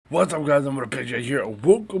What's up, guys? I'm gonna picture here.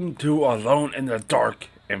 Welcome to Alone in the Dark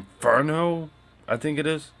Inferno, I think it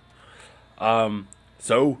is.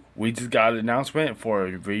 So we just got an announcement for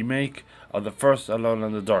a remake of the first Alone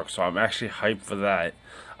in the Dark. So I'm actually hyped for that.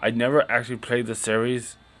 I never actually played the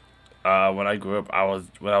series. When I grew up,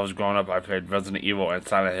 when I was growing up, I played Resident Evil and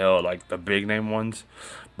Silent Hill, like the big name ones.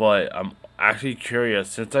 But I'm actually curious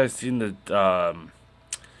since I've seen the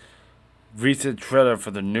recent trailer for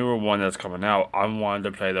the newer one that's coming out. I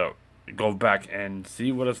wanted to go back and see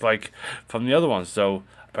what it's like from the other ones. So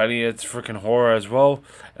apparently it's freaking horror as well.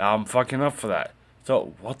 I'm fucking up for that.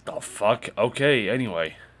 So what the fuck? Okay,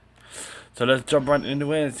 anyway. So let's jump right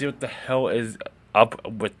into it and see what the hell is up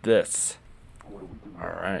with this.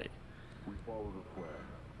 Alright.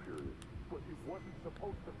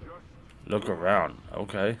 Look around.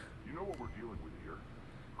 Okay.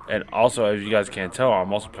 And also, as you guys can't tell,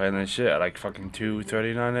 I'm also playing this shit at like fucking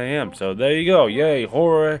 2:39 a.m. So there you go. Yay,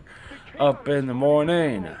 horror up in the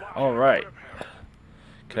morning. Alright.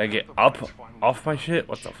 Can I get up off my shit?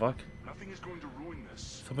 What the fuck?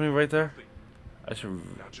 Somebody right there? I should...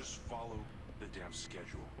 Now just follow the damn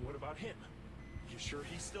schedule. What about him? You sure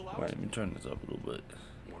he's still out? Wait, let me turn this up a little bit.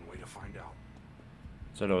 One way to find out.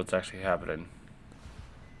 So I know what's actually happening.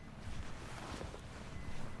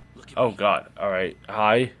 Oh god. Alright.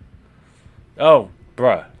 Hi. Oh,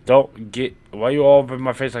 bruh. Don't get... Why you all up in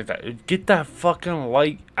my face like that? Get that fucking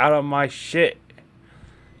light out of my shit.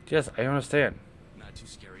 Yes, I understand. Not too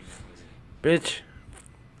scary now, is it? Bitch.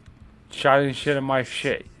 Shining shit in my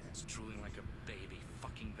shit. It's drooling like a baby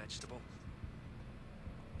fucking vegetable.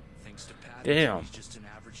 Thanks to Pat, Damn. he's just an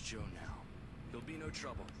average Joe now. He'll be no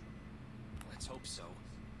trouble. Let's hope so.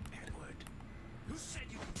 Edward. Who said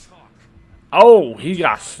you could talk? Oh, he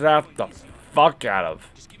got slapped the fuck out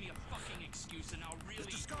of. Just give me a fucking excuse and I'll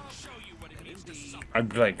really show you what it means to suffer. I'm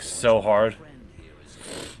like so hard.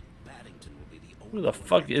 Who the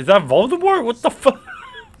fuck is that? Voldemort? What the fuck?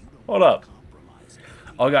 Hold up.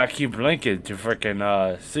 I gotta keep blinking to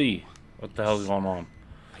freaking see what the hell's going on.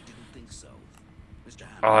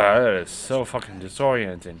 Oh, that is so fucking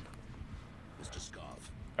disorienting.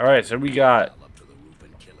 All right, so we got a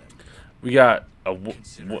we got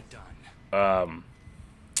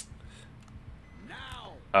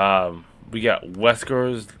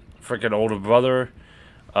Wesker's freaking older brother,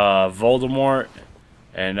 Voldemort,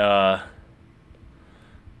 and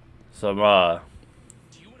some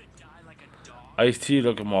Ice-T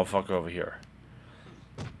looking motherfucker over here.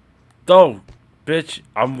 Oh, bitch,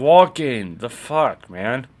 I'm walking. The fuck,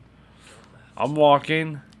 man? I'm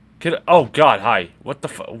walking. Oh god, hi. What the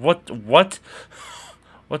fuck? What?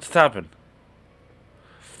 What's happened?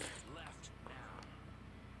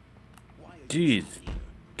 Jeez.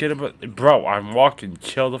 Get up, bro. I'm walking.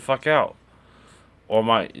 Chill the fuck out. Or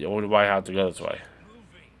do I have to go this way?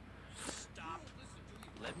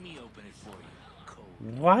 Let me open it for you.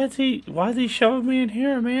 Why is he shoving me in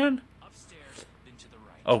here, man? Upstairs, then to the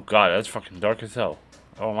right. Oh god, that's fucking dark as hell.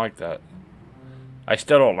 I don't like that. I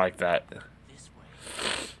still don't like that. This way.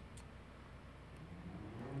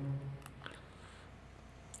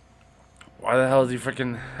 Why the hell is he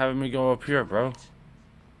freaking having me go up here, bro?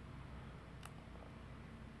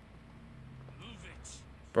 Move it.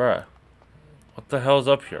 Bruh. What the hell's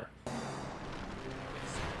up here?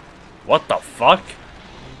 What the fuck?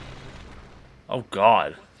 Oh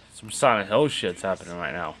god. Some Silent Hill shit's happening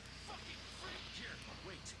right now.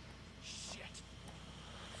 Wait. Shit.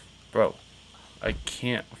 Bro. I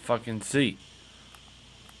can't fucking see.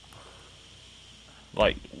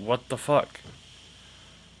 Like, what the fuck?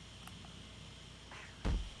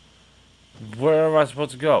 Where am I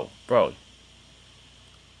supposed to go? Bro.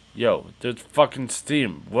 Yo, there's fucking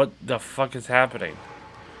steam. What the fuck is happening?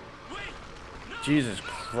 Jesus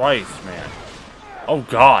Christ, man. Oh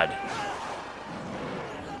god.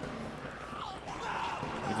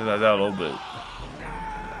 Get that down a little bit.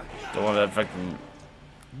 Don't want that fucking...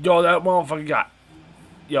 Yo, that motherfucker got...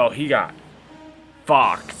 Yo, he got...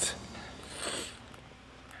 fucked.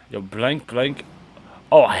 Yo, blank.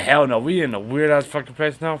 Oh, hell no. We in a weird-ass fucking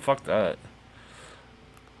place now? Fuck that.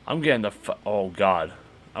 I'm getting the oh, God.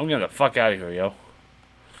 I'm getting the fuck out of here, yo.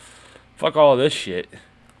 Fuck all this shit.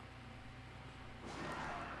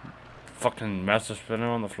 Fucking master spinner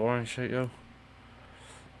on the floor and shit, yo.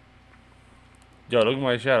 Yo, look at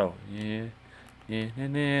my shadow. Yeah.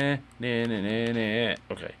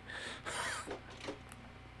 Okay.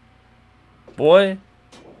 Boy.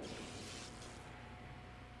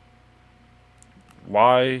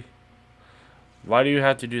 Why do you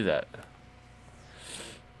have to do that?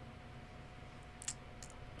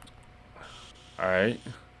 Alright.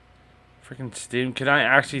 Freaking Steam. Can I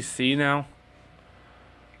actually see now?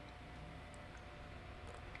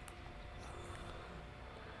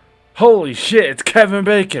 Holy shit, it's Kevin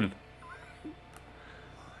Bacon.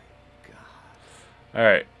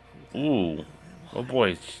 Alright. Ooh. Oh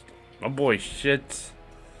boy. Oh boy, shit.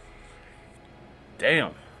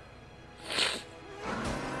 Damn.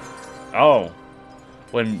 Oh.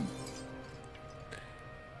 When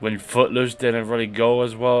Footloose didn't really go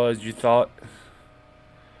as well as you thought.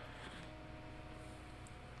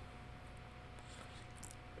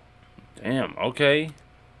 Damn, okay.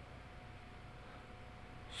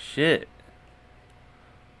 Shit.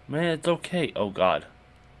 Man, it's okay. Oh god.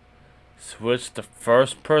 Switch to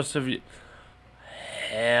first person view.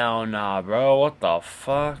 Hell nah, bro. What the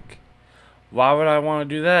fuck? Why would I want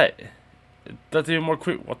to do that? That's even more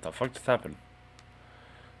creepy. What the fuck just happened?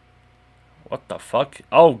 What the fuck?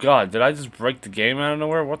 Oh god, did I just break the game out of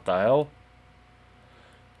nowhere? What the hell?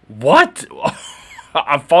 What?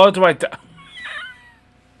 I'm falling to my death.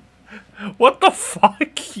 What the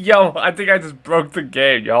fuck? Yo, I think I just broke the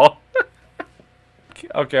game, y'all.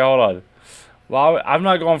 Okay, hold on. Well, I'm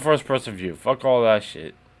not going first person view. Fuck all that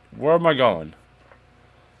shit. Where am I going?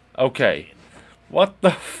 Okay. What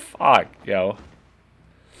the fuck, yo?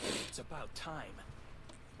 It's about time.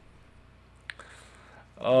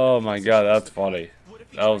 Oh my god, that's funny.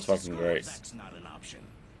 That was fucking great. That's not an option.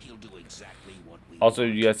 He'll do exactly what we Also,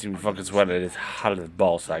 you guys see me fucking sweating. It's hot as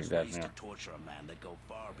ball sack that, ways yeah. to torture a man that go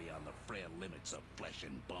far beyond the frail limits of flesh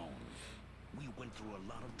and bone. We went through a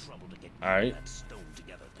lot of trouble to get Alright. that stone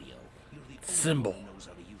together, Theo. You're the only Symbol. one who knows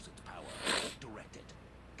how to use its power. Direct it.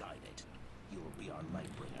 Guide it. You'll be our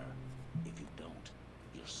light bringer. If you don't,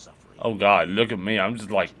 you're suffering. Oh god, look at me. I'm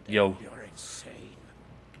just like, yo, You're insane.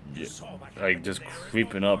 yeah, Saw what like happened just there is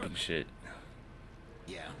creeping no up word. and shit.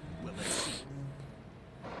 Yeah, well, let's see.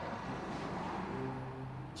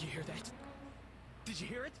 Did you hear that? Did you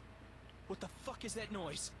hear it? What the fuck is that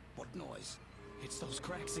noise? What noise? It's those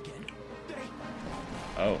cracks again. They...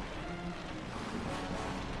 Oh.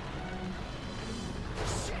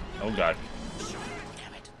 Oh god.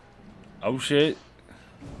 Damn it. Oh shit.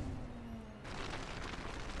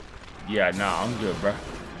 Yeah, nah, I'm good, bro.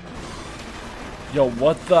 Yo,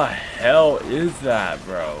 what the hell is that,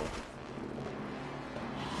 bro?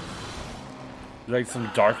 Like some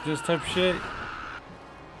darkness type shit?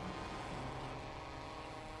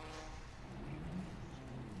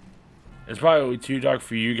 It's probably too dark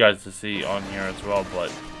for you guys to see on here as well, but...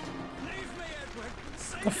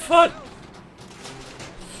 The fuck?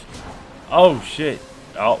 Oh, shit.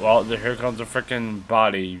 Oh, well, here comes the freaking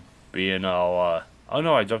body being all, Oh,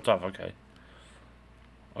 no, I jumped off. Okay.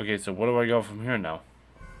 Okay, so where do I go from here now?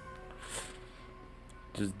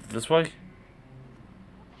 Just this way?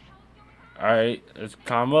 Alright, let's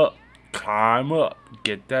climb up. Climb up.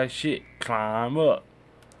 Get that shit. Climb up.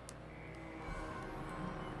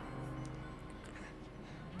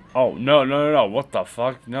 Oh, no, no, no, no. What the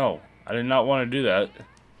fuck? No. I did not want to do that.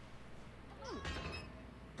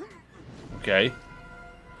 Okay.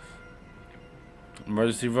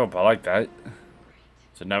 Emergency rope. I like that.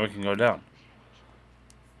 So now we can go down.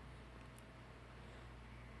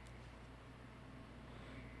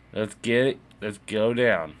 Let's get it. Let's go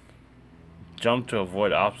down. Jump to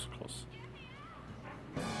avoid obstacles.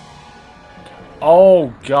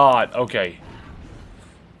 Oh, God. Okay.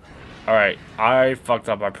 Alright. I fucked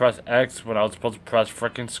up. I pressed X when I was supposed to press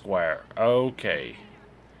frickin' square. Okay.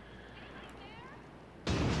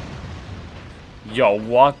 Yo,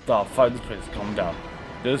 what the fuck? This place is coming down.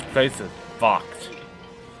 This place is fucked.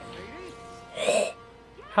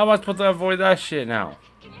 How am I supposed to avoid that shit now?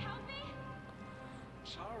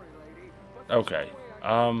 Okay.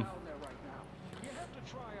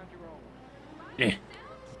 Yeah.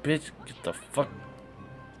 Bitch, get the fuck.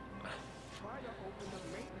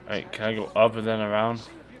 Alright, can I go up and then around?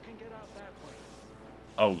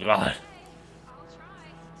 Oh, God.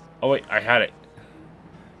 Oh, wait, I had it.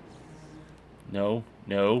 No,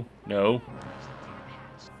 no, no.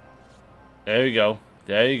 There you go.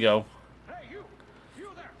 There you go.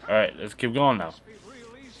 Alright, let's keep going now.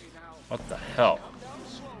 What the hell?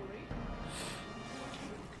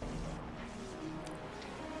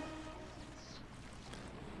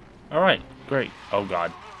 Alright, great. Oh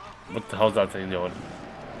god. What the hell's that thing doing?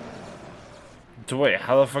 So wait,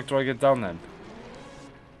 how the fuck do I get down then?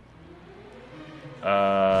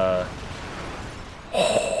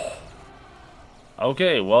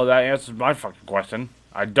 Okay, well that answers my fucking question.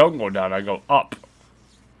 I don't go down, I go up.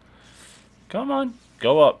 Come on,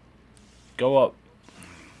 go up. Go up.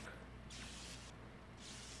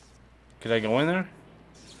 Can I go in there?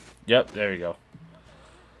 Yep, there you go.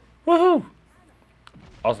 Woohoo!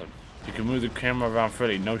 Awesome. You can move the camera around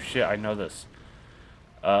freely. No shit, I know this.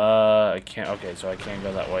 I can't. Okay, so I can't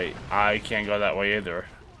go that way. I can't go that way either.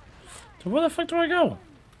 So where the fuck do I go?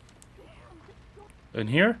 In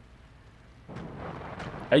here?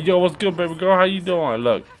 Hey yo, what's good, baby girl? How you doing?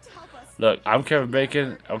 Look, I'm Kevin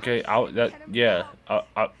Bacon. Okay,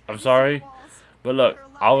 I'm sorry, but look,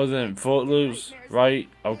 I was in Footloose, right?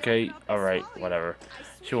 Okay, all right, whatever.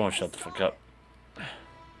 She won't shut the fuck up.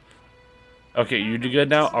 Okay, you do good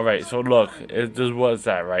now? All right. So look, it just was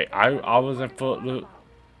that, right? I was in Footloose.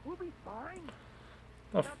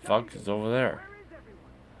 The fuck is over there?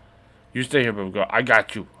 You stay here, baby girl. I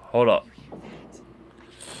got you. Hold up.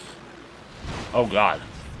 Oh God.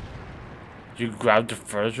 You grab the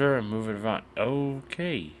furniture and move it around.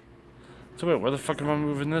 Okay. So wait, where the fuck am I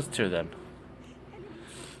moving this to then?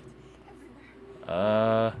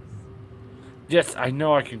 Yes, I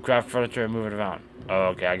know I can grab furniture and move it around. Oh,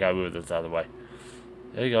 okay, I gotta move this out of the way.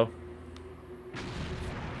 There you go.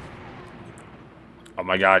 Oh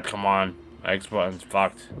my God, come on. My X button's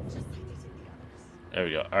fucked. There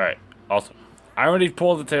we go. Alright, awesome. I already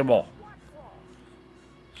pulled the table.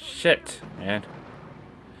 Shit, man.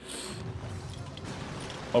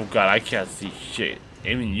 Oh God, I can't see shit.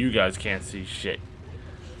 Even you guys can't see shit.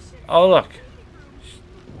 Oh look.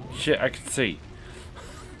 Shit, I can see.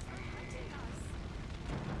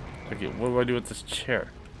 Okay, what do I do with this chair?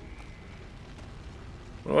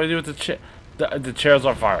 What do I do with the chair? The chair's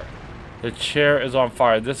on fire. The chair is on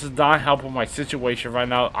fire. This is not helping my situation right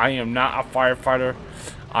now. I am not a firefighter.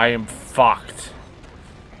 I am fucked.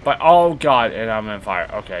 But oh God, and I'm on fire.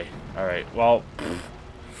 Okay, all right. Well.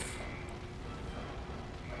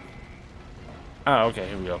 Oh, okay.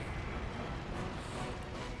 Here we go.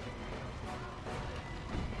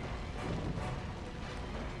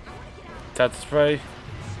 Tap the spray.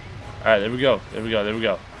 All right, there we go. There we go. There we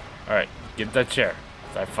go. All right, get that chair.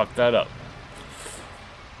 I fucked that up.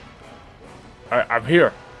 All right, I'm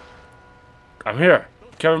here. I'm here.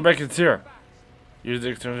 Kevin Bacon's here. Use the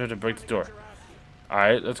extinguisher to break the door. All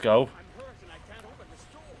right, let's go.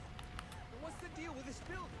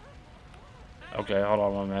 Okay, hold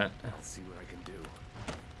on 1 minute. I'll see what I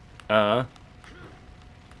can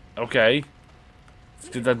do. Okay. Let's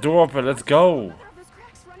get that door open. Let's go.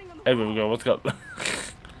 Hey, there we go. Let's go.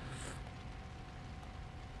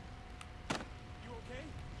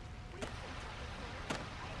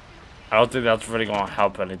 I don't think that's really gonna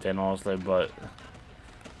help anything, honestly, but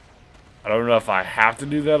I don't know if I have to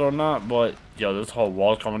do that or not, but yo, this whole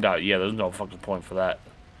wall's coming down. Yeah, there's no fucking point for that.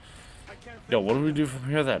 Yo, what do we do from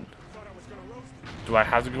here then? Do I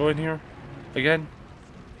have to go in here again?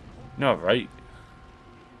 No, right?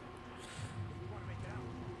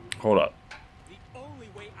 Hold up.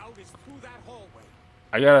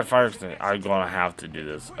 I got a fire extinguisher. I'm gonna have to do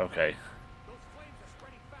this. Okay.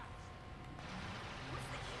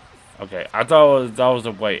 Okay, I thought that was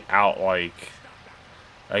a way out, like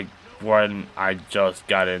when I just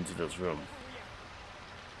got into this room.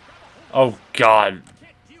 Oh God,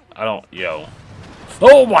 I don't, yo.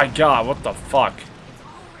 Oh my God, what the fuck?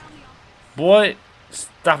 Boy,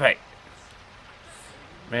 stop it.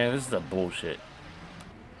 Man, this is the bullshit.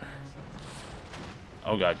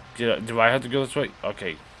 Oh God, do I have to go this way?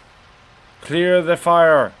 Okay. Clear the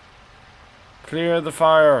fire. Clear the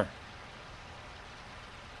fire.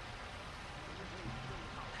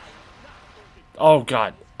 Oh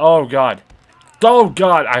God. Oh God. Oh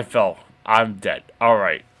God, I fell. I'm dead.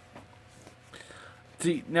 Alright.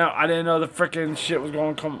 See, now I didn't know the freaking shit was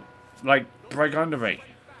going to come, like, break under me.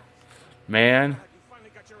 Man.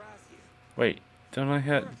 Wait, don't I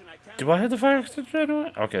have... Do I have the fire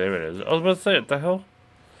extinguisher? Okay, there it is. I was about to say, what the hell?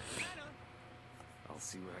 I'll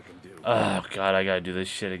see what I can do. Oh God, I gotta do this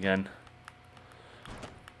shit again.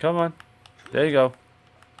 Come on. There you go.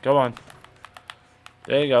 Come on.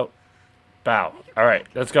 There you go. Bow. Alright,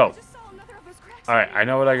 let's go. Alright, I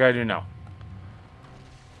know what I gotta do now.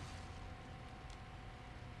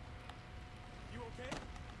 You okay?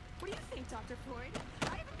 What do you think, Dr. Floyd?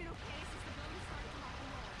 I haven't been okay since the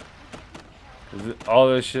building started to rock and roll. All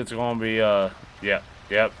this shit's gonna be,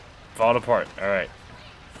 yep, fall apart. Alright.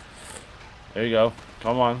 There you go.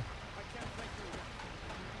 Come on.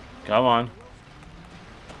 Come on.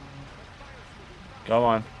 Come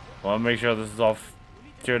on. Wanna make sure this is all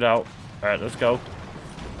cleared out. Alright, let's go.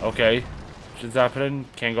 Okay. Shit's happening.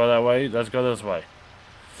 Can't go that way. Let's go this way.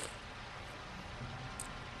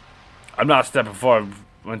 I'm not stepping forward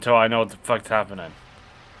until I know what the fuck's happening.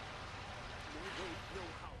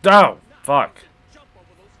 No! Fuck.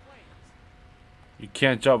 You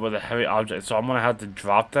can't jump with a heavy object, so I'm gonna have to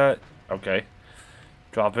drop that. Okay.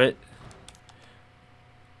 Drop it.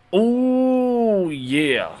 Ooh,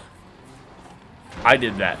 yeah. I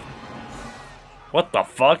did that. What the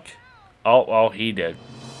fuck? Oh, well, he did.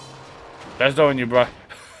 That's knowing you, bro.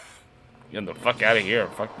 Get the fuck out of here.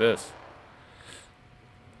 Fuck this.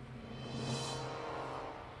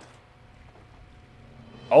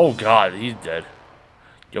 Oh god, he's dead.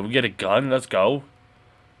 Yo, we get a gun? Let's go.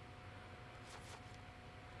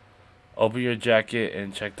 Open your jacket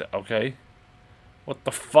and check the... Okay. What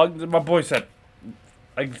the fuck did my boy said?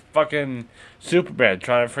 Like fucking Superman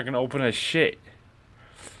trying to freaking open his shit.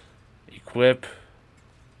 Equip.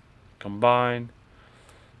 Combine.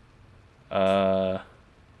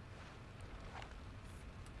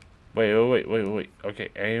 Wait. Okay,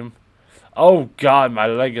 aim. Oh god, my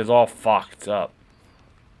leg is all fucked up.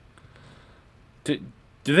 Do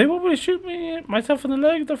they want me to shoot myself in the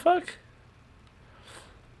leg? The fuck?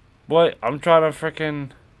 What? I'm trying to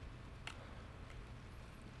freaking...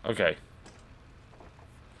 Okay.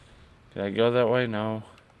 Can I go that way? No.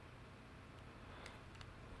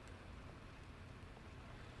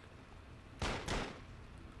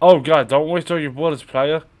 Oh god, don't waste all your bullets,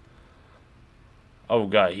 player. Oh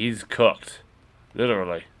god, he's cooked.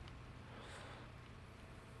 Literally.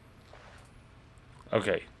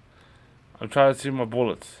 Okay. I'm trying to see my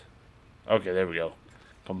bullets. Okay, there we go.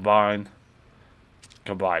 Combine.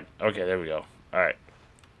 Combine. Okay, there we go. Alright.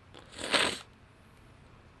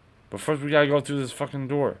 But first we gotta go through this fucking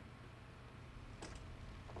door.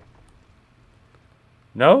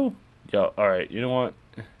 No? Yo, alright, you know what?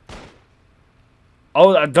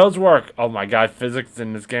 Oh, that does work! Oh my god, physics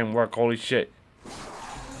in this game work. Holy shit.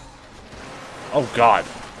 Oh god.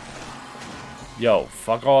 Yo,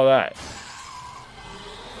 fuck all that.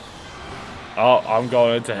 Oh, I'm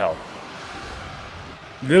going into hell.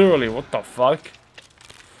 Literally, what the fuck?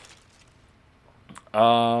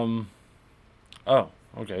 Oh,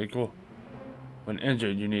 okay, cool. When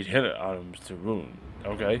injured, you need healing items to wound.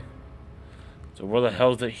 Okay. So where the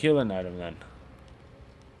hell's the healing item then?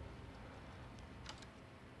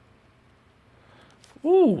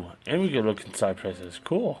 Ooh, and we can look inside places.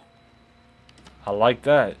 Cool. I like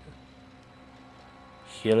that.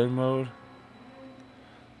 Healing mode.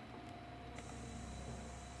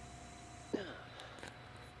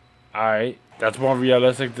 Alright, that's more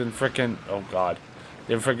realistic than freaking... Oh god.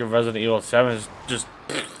 Than freaking Resident Evil 7 is just...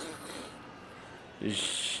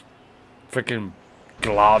 This freaking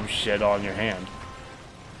glob shit on your hand.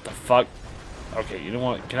 The fuck? Okay, you know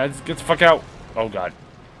what? Can I just get the fuck out? Oh god.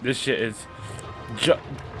 This shit is...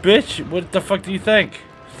 Bitch, what the fuck do you think?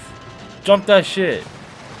 Jump that shit.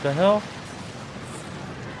 The hell?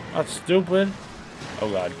 That's stupid. Oh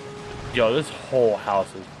god. Yo, this whole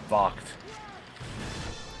house is fucked.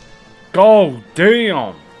 Go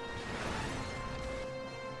damn.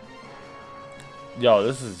 Yo,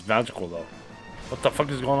 this is magical though. What the fuck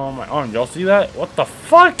is going on with my arm? Y'all see that? What the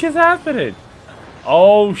fuck is happening?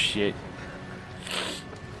 Oh shit.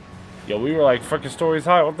 Yo, we were like freaking stories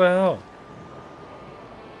high. What the hell?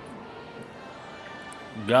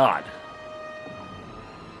 God.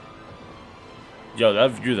 Yo,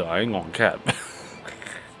 that view though, I ain't gonna cap.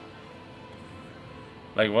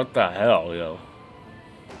 Like, what the hell, yo?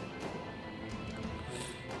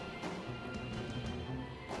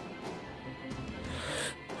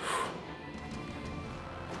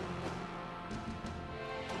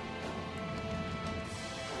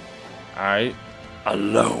 Alright.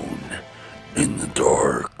 Alone in the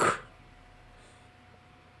dark.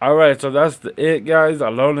 Alright, so that's it, guys.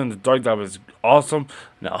 Alone in the dark. That was awesome.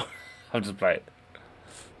 No, I'm just playing.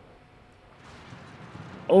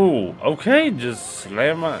 Oh, okay. Just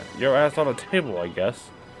slam your ass on the table, I guess.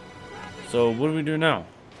 So, what do we do now?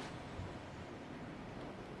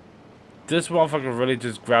 This motherfucker really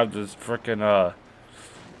just grabbed this freaking,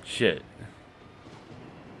 shit.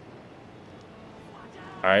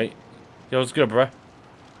 Alright. Yo, what's good, bruh?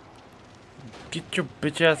 Get your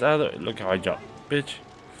bitch ass out of there. Look how I jump, bitch.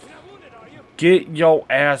 Get your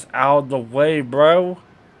ass out of the way, bro.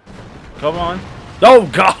 Come on. Oh,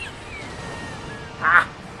 God.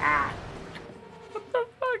 What the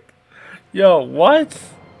fuck? Yo, what?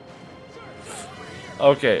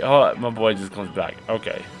 Okay, hold on. My boy just comes back.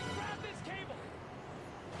 Okay.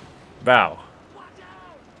 Bow.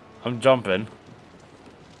 I'm jumping.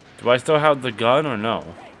 Do I still have the gun or no?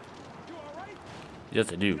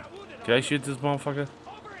 Yes, I do. Can I shoot this motherfucker?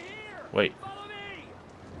 Wait.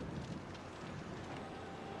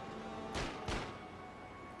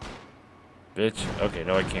 Bitch. Okay,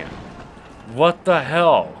 no I can't. What the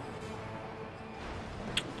hell?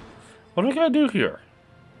 What do I gotta do here?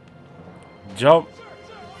 Jump.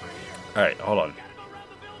 Alright, hold on.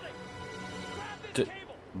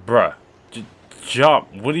 Bruh.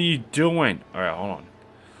 Jump. What are you doing? Alright, hold on.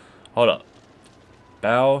 Hold up.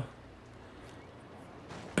 Bow.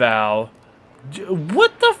 Bow.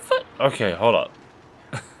 What the fuck? Okay, hold up.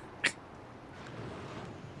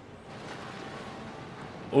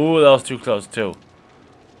 Ooh, that was too close too.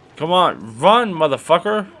 Come on, run,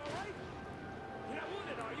 motherfucker!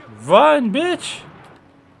 Run, bitch!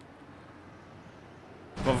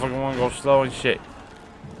 Motherfucker wanna go slow and shit.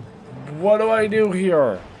 What do I do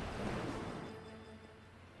here?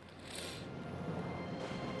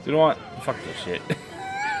 You know what? Fuck this shit.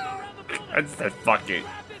 I just said fuck it.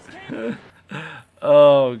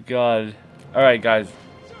 Oh god. Alright guys.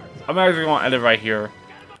 I'm actually gonna end it right here.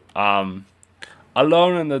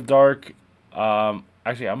 Alone in the Dark.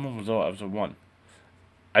 Actually I'm almost on episode 1.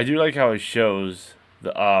 I do like how it shows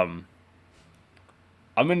the I'm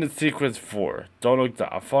in the sequence 4. Don't look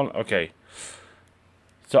that okay.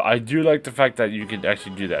 So I do like the fact that you can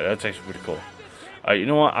actually do that. That's actually pretty cool. Alright, you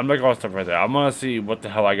know what? I'm not gonna stop right there. I'm gonna see what the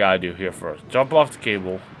hell I gotta do here first. Jump off the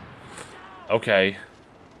cable. Okay.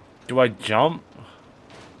 Do I jump?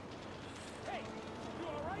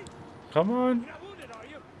 Come on.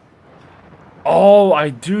 Oh, I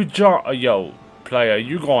do jump. Yo, player,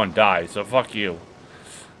 you gonna die, so fuck you.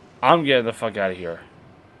 I'm getting the fuck out of here.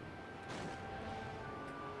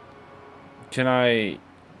 Can I...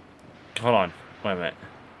 Hold on. Wait a minute.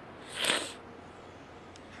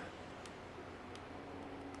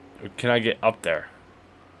 Can I get up there?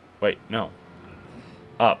 Wait, no.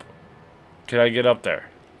 Up. Can I get up there?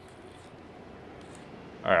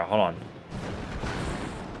 Alright, hold on.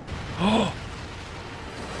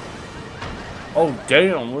 Oh,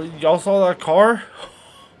 damn. Y'all saw that car?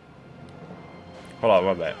 Hold on,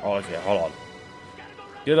 my bad. Oh, okay, hold on.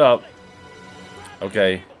 Get up.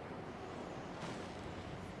 Okay.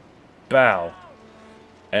 Bow.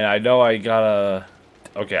 And I know I gotta...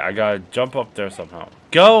 Okay, I gotta jump up there somehow.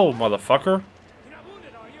 Go, motherfucker!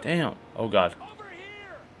 Damn. Oh, God.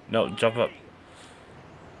 No, jump up.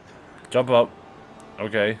 Jump up.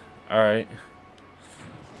 Okay. Alright.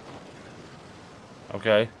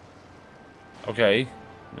 Okay. Okay.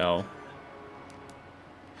 No.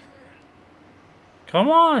 Come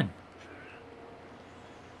on!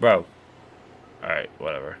 Bro. Alright,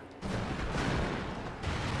 whatever.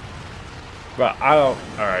 Bro, I don't...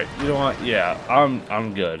 Alright, you know what? Yeah,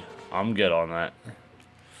 I'm good. I'm good on that.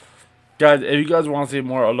 Guys, if you guys want to see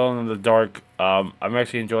more Alone in the Dark, I'm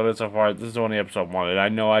actually enjoying it so far. This is only episode 1, and I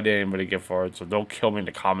know I didn't really get forward, so don't kill me in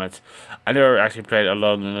the comments. I never actually played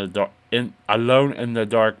Alone in the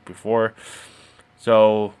Dark before,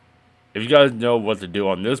 so if you guys know what to do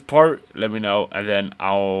on this part, let me know, and then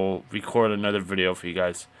I'll record another video for you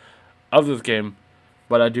guys of this game.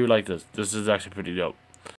 But I do like this. This is actually pretty dope.